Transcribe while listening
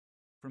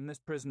From this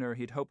prisoner,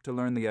 he'd hoped to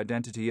learn the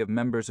identity of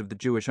members of the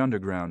Jewish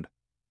underground.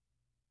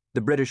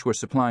 The British were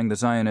supplying the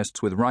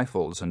Zionists with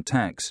rifles and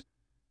tanks.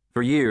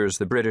 For years,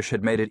 the British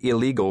had made it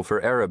illegal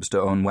for Arabs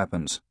to own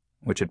weapons,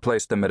 which had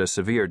placed them at a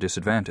severe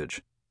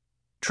disadvantage.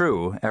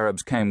 True,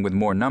 Arabs came with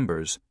more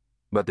numbers,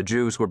 but the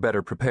Jews were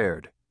better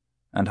prepared,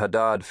 and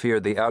Haddad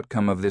feared the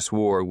outcome of this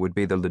war would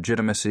be the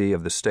legitimacy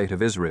of the State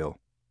of Israel.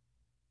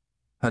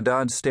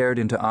 Haddad stared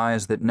into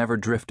eyes that never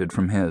drifted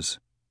from his,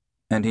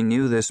 and he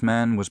knew this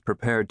man was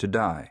prepared to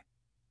die.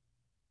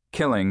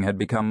 Killing had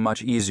become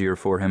much easier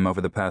for him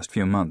over the past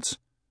few months.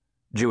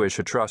 Jewish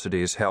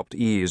atrocities helped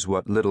ease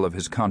what little of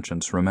his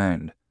conscience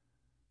remained.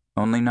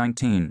 Only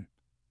 19,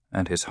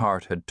 and his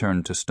heart had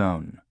turned to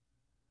stone.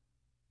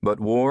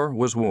 But war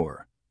was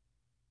war.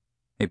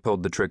 He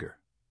pulled the trigger.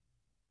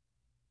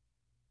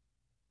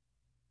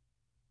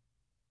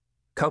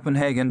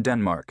 Copenhagen,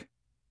 Denmark,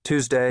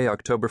 Tuesday,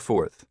 October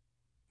 4th,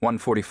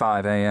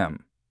 1:45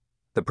 a.m.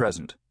 The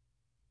present.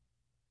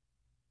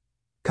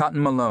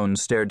 Cotton Malone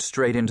stared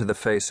straight into the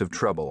face of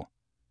trouble.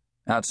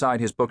 Outside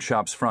his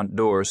bookshop's front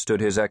door stood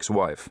his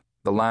ex-wife,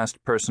 the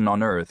last person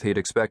on earth he'd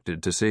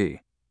expected to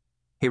see.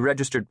 He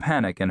registered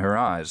panic in her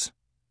eyes,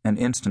 and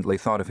instantly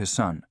thought of his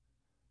son.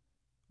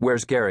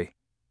 "Where's Gary?"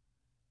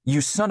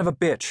 "You son of a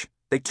bitch!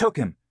 They took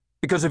him!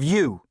 Because of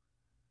you!"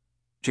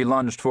 She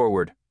lunged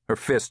forward, her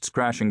fists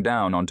crashing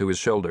down onto his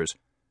shoulders.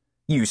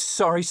 "You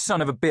sorry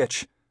son of a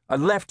bitch! I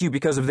left you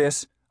because of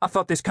this! I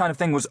thought this kind of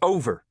thing was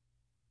over!"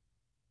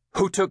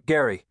 "Who took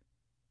Gary?"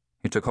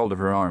 He took hold of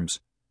her arms.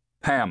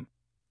 "Pam,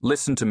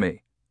 listen to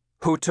me.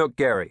 Who took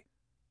Gary?"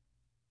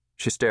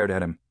 She stared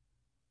at him.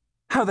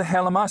 "How the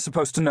hell am I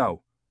supposed to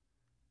know?"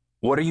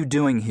 "What are you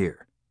doing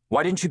here?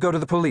 Why didn't you go to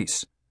the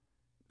police?"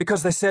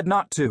 "Because they said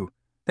not to.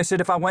 They said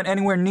if I went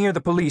anywhere near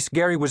the police,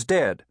 Gary was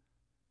dead."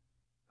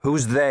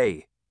 "Who's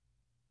they?"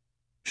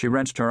 She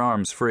wrenched her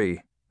arms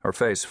free, her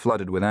face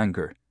flooded with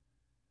anger.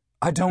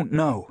 "I don't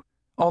know.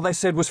 All they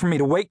said was for me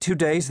to wait 2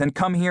 days, then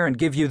come here and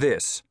give you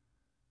this."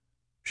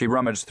 She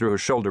rummaged through her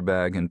shoulder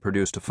bag and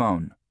produced a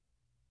phone.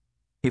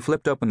 He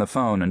flipped open the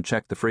phone and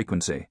checked the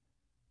frequency,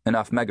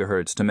 enough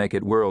megahertz to make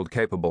it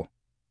world-capable.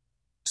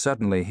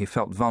 Suddenly, he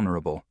felt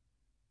vulnerable.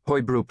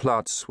 Heubru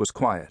Platz was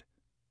quiet.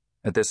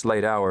 At this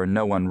late hour,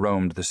 no one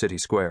roamed the city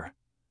square.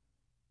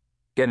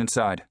 "Get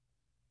inside."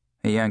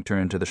 He yanked her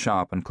into the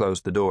shop and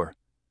closed the door.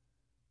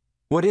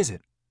 "What is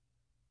it?"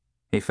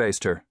 He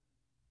faced her.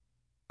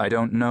 "I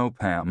don't know,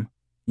 Pam.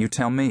 You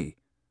tell me.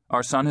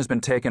 Our son has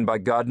been taken by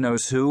God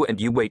knows who, and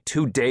you wait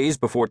 2 days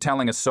before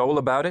telling a soul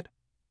about it?"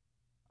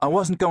 "I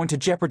wasn't going to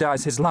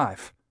jeopardize his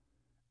life."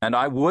 "And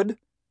I would?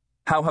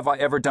 How have I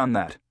ever done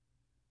that?"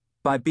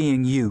 "By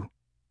being you,"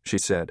 she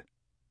said,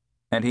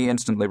 and he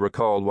instantly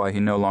recalled why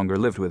he no longer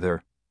lived with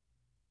her.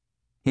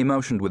 He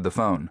motioned with the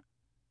phone.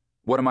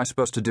 "What am I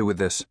supposed to do with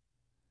this?"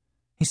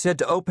 "He said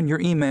to open your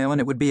email and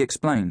it would be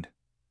explained."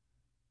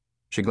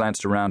 She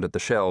glanced around at the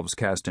shelves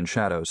cast in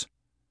shadows.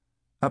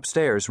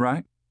 "Upstairs,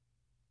 right?"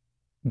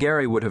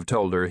 Gary would have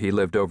told her he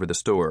lived over the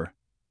store.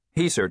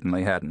 He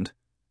certainly hadn't.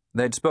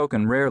 They'd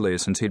spoken rarely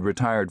since he'd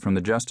retired from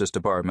the Justice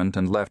Department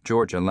and left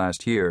Georgia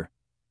last year.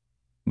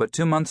 But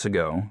 2 months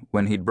ago,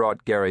 when he'd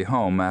brought Gary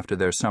home after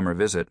their summer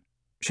visit,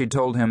 she'd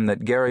told him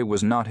that Gary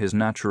was not his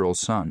natural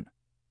son.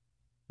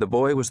 The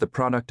boy was the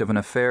product of an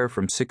affair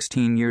from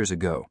 16 years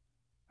ago,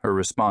 her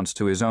response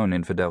to his own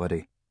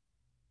infidelity.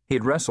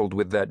 He'd wrestled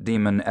with that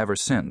demon ever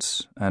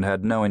since, and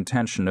had no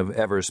intention of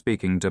ever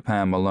speaking to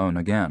Pam Malone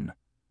again.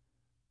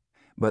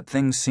 But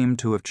things seemed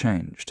to have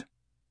changed.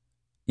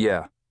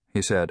 "Yeah,"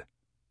 he said.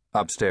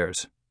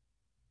 "Upstairs."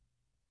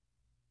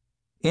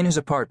 In his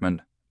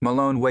apartment,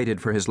 Malone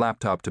waited for his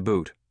laptop to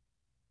boot.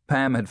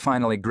 Pam had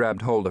finally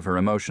grabbed hold of her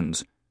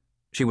emotions.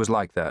 She was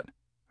like that.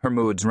 Her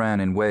moods ran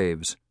in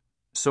waves,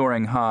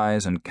 soaring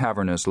highs and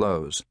cavernous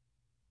lows.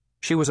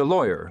 She was a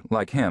lawyer,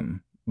 like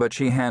him, but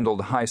she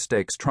handled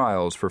high-stakes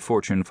trials for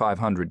Fortune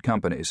 500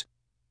 companies.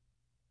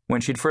 When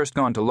she'd first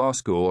gone to law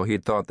school,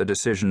 he'd thought the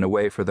decision a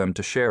way for them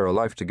to share a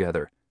life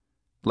together.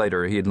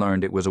 Later, he'd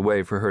learned it was a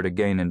way for her to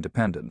gain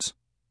independence.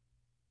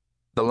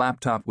 The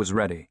laptop was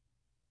ready.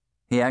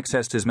 He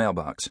accessed his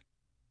mailbox.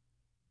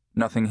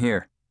 Nothing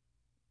here.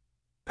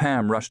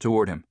 Pam rushed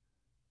toward him.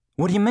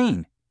 "What do you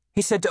mean?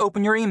 He said to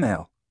open your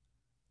email."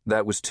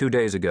 "That was 2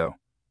 days ago.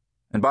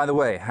 And by the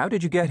way, how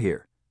did you get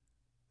here?"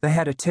 "They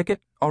had a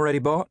ticket already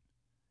bought."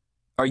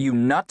 "Are you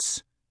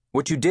nuts?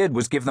 What you did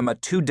was give them a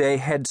 2-day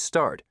head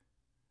start."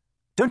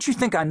 "Don't you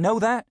think I know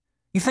that?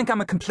 You think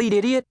I'm a complete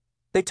idiot?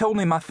 They told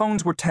me my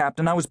phones were tapped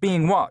and I was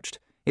being watched.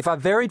 If I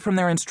varied from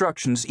their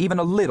instructions even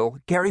a little,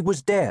 Gary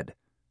was dead.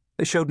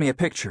 They showed me a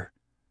picture."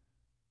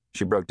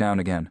 She broke down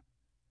again.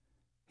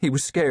 "He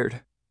was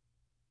scared."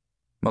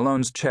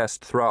 Malone's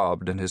chest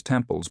throbbed and his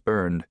temples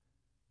burned.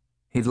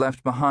 He'd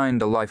left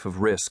behind a life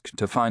of risk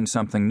to find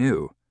something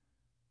new.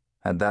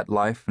 Had that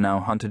life now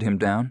hunted him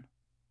down?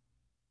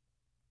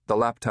 The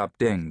laptop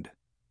dinged.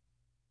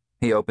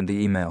 He opened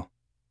the email.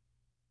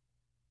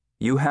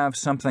 "You have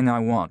something I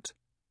want.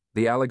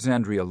 The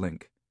Alexandria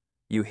link.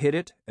 You hid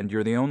it, and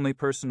you're the only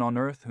person on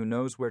Earth who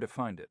knows where to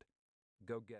find it. Go get it."